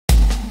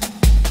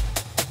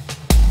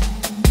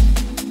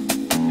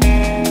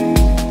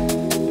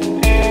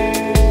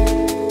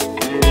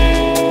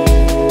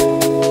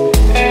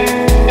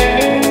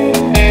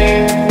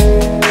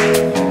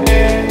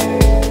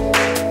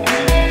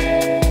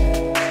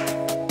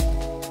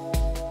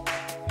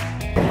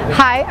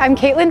Hi, I'm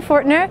Caitlynn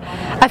Fortner,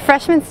 a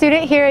freshman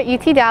student here at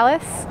UT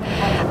Dallas.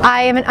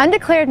 I am an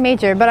undeclared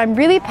major, but I'm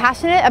really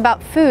passionate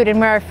about food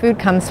and where our food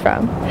comes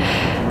from.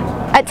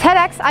 At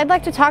TEDx, I'd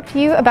like to talk to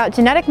you about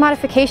genetic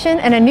modification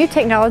and a new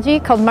technology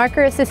called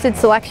marker-assisted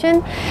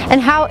selection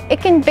and how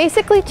it can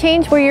basically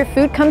change where your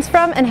food comes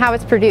from and how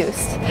it's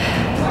produced.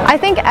 I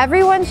think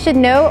everyone should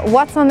know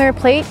what's on their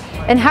plate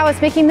and how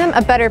it's making them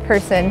a better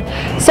person.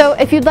 So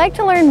if you'd like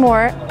to learn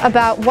more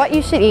about what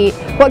you should eat,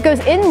 what goes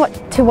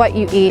into what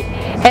you eat,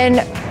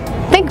 and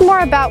think more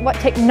about what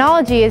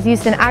technology is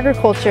used in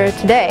agriculture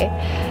today,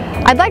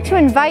 I'd like to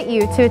invite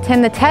you to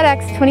attend the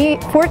TEDx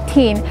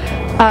 2014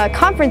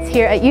 conference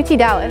here at UT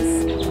Dallas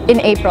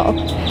in April.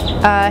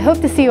 I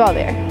hope to see you all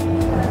there.